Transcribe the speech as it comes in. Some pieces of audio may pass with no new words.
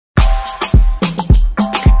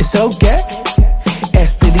so gay.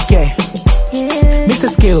 S to the K.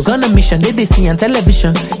 Mr. Skales on a mission, they see on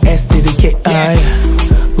television. S to the K.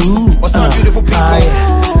 Ooh, what's up, beautiful people?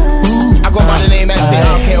 I go by the name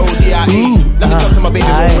Sarkodie. Let me talk to my baby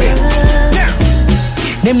boy.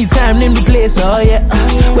 Name the time, name the place, oh yeah.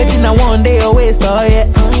 Waiting on one day or waste, oh yeah.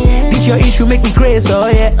 This your issue, make me crazy, oh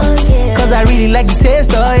yeah. Cause I really like the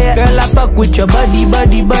taste, oh yeah. Girl, I fuck with your body,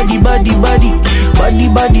 body, body, body, body. Body,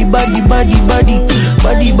 body, body, body, body.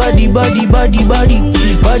 Body, body, body, body, body.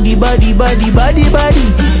 Body, body, body, body, body.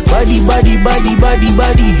 Body, body, body, body,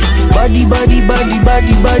 body. Body, body, body,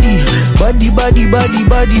 body, body. Body, body, body,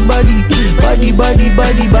 body, body. Body, body,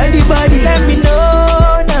 body, body, body. Let me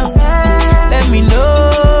know now. Let me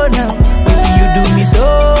know now. Wetin you do me so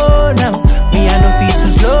now. Me I no fit to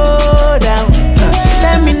slow down.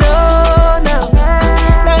 Let me know now.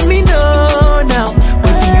 Let me know now.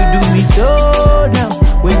 Wetin you do me so now.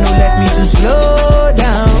 We no let me to slow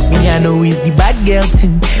down. Me I know it's the bad girl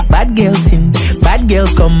thing. Bad girl thing. Bad girl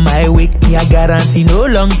come my way. Me I guarantee no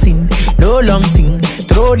long thing. No long thing.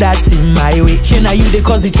 Throw that in my way. Shey na you they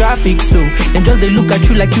cause the traffic so. Them just they look at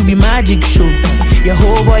you like you be magic show. Your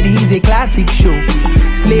whole body is a classic show.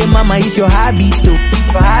 Slay mama is your habit though.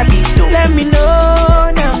 Your habit though. Let me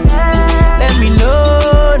know now. Let me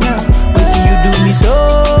know now. Wetin you do me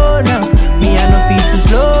so now. Me I no fit to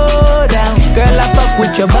slow down. Girl I fuck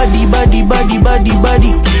with your body, body, body, body,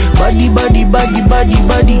 body. Body, body, body, body,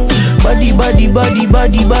 body. Body, body, body,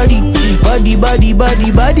 body, body. Body, body,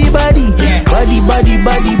 body, body, body. Body, body,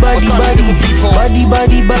 body, body, body. Body,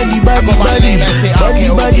 body, body, body, body. Body, body, body, body, body.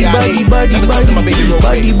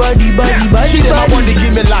 Body, body, body, body. She never want to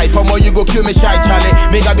give me life, or more you go kill me shy, Charlie.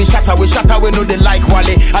 Make I be shatter, we know they like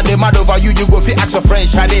Wale. I dey mad over you, you go fi ask a friend,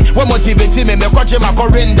 Shade. What motivates me, me watch my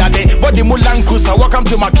correnda day. Body mulankusa, welcome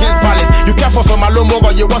to my king's palace. You care for some alone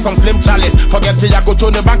or you want some slim chalice. Forget to ya go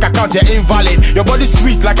to the bank account, you're invalid. Your body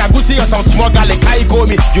sweet like a goosey or some small garlic. I go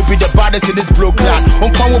me, you be the baddest in this blue class.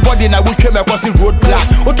 On power body now we came across the road black.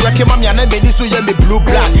 Oh to reckon mommy and I made this so you me blue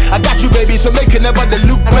black. I got you baby, so make you never the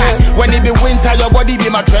look back. When it be winter, your body be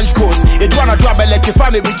my trench coat. It wanna drop like if I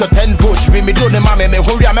me with your 10 votes. You me do the mommy, me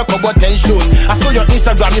hurry, I make about 10 shows. I saw your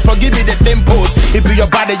Instagram, you forgive me the same post. It be your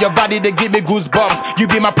body, they give me goosebumps. You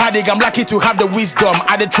be my paddy, I'm lucky to have the wisdom.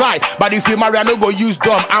 I dey try, but if you marry, I no go use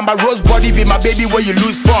them. And my rose body be my baby where you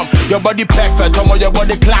lose from. Your body perfect, your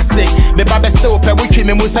body classic. Me baby so pay, we keep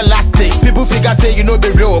me most elastic. People figure say you know be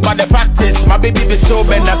real, but the fact is, my baby be so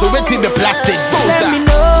bender, so wait till the plastic. Let me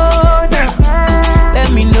know now.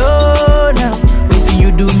 Let me know now. Wetin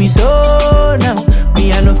you do me so now.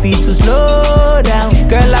 Me I no fit to slow down.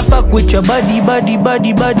 Girl I fuck with your body, body,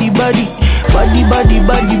 body, body, body. Body, body,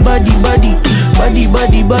 body, body, body. Body,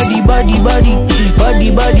 body, body, body, body.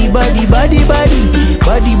 Body, body, body, body, body.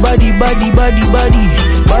 Body, body, body, body, body.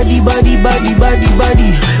 Body, body, body, body, body.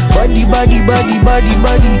 Body, body, body, body,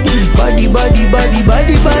 body. Body, body, body,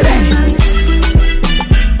 body, body.